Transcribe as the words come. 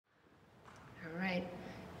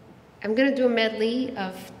I'm gonna do a medley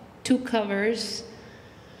of 2 covers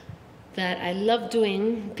that I love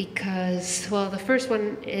doing because, well, the first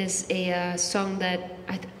one is a song that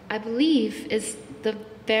I believe is the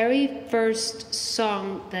very first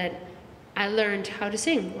song that I learned how to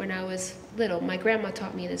sing when I was little. My grandma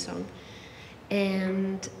taught me this song.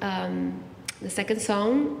 And the second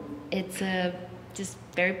song, it's a just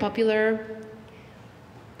very popular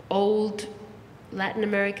old Latin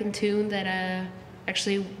American tune that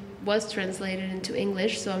actually was translated into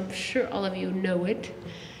English, so I'm sure all of you know it,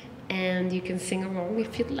 and you can sing along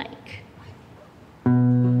if you'd like.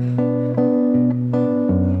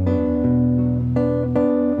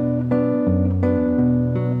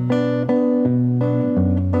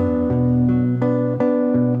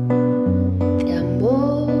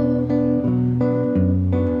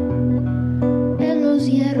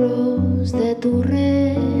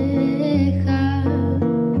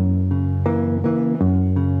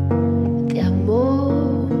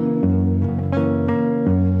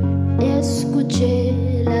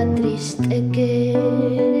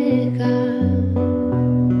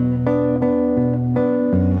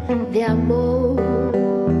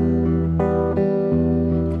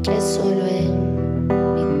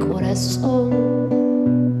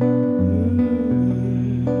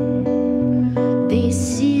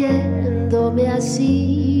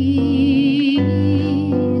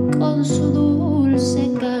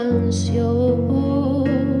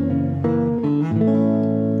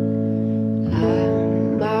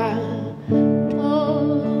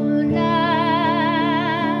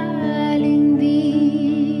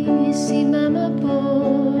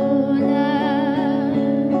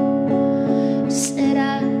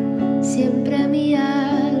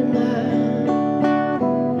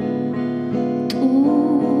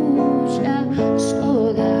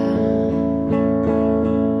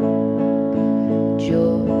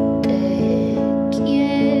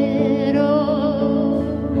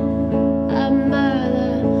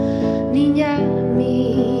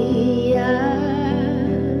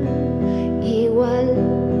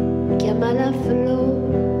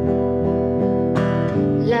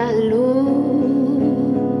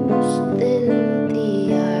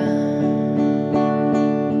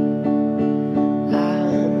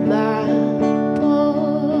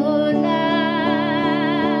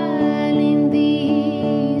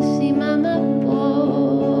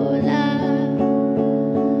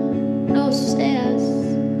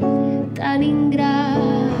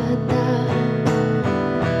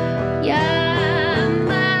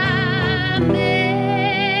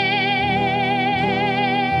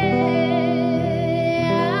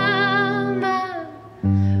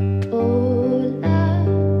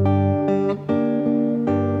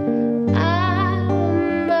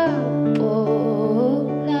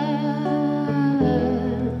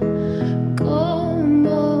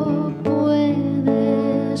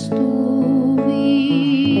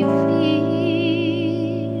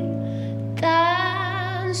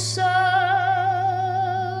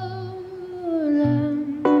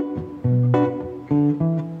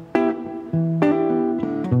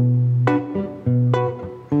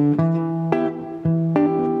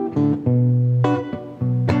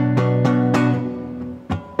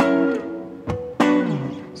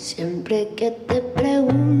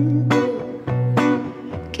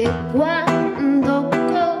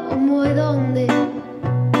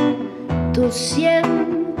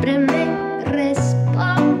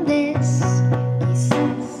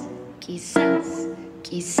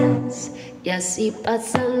 Así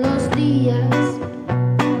pasan los días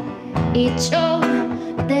y yo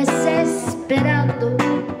desesperando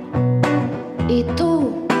y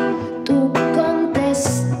tú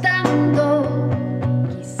contestando.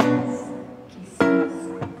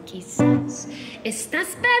 Quizás estás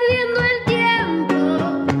perdiendo el tiempo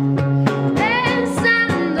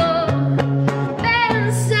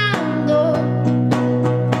pensando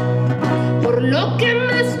por lo que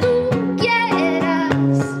más tú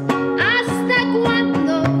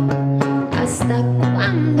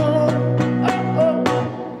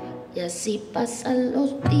así pasan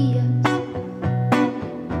los días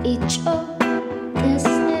y yo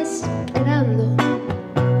desesperando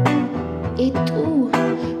y tú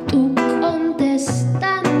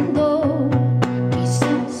contestando.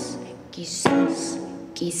 Quizás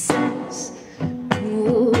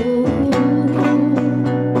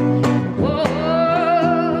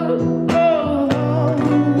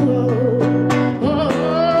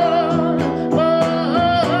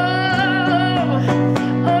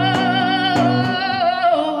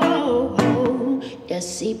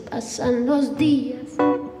pasan los días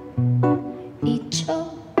y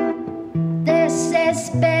yo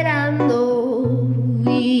desesperando.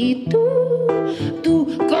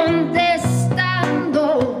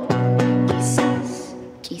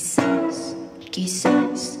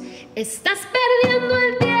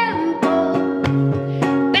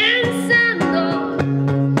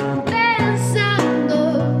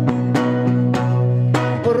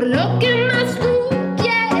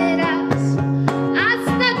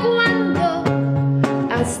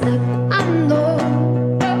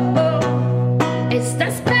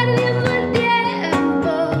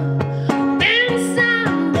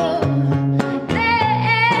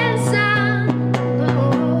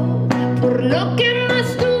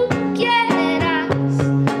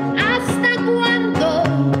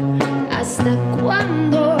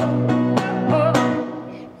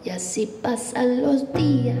 así pasan los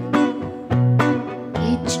días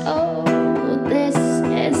y yo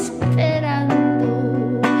desesperando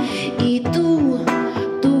y tú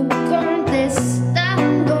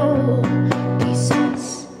contestando.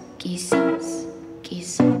 Quizás, quizás,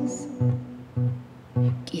 quizás,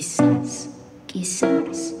 quizás,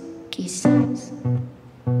 quizás, quizás,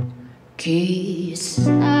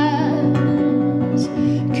 quizás.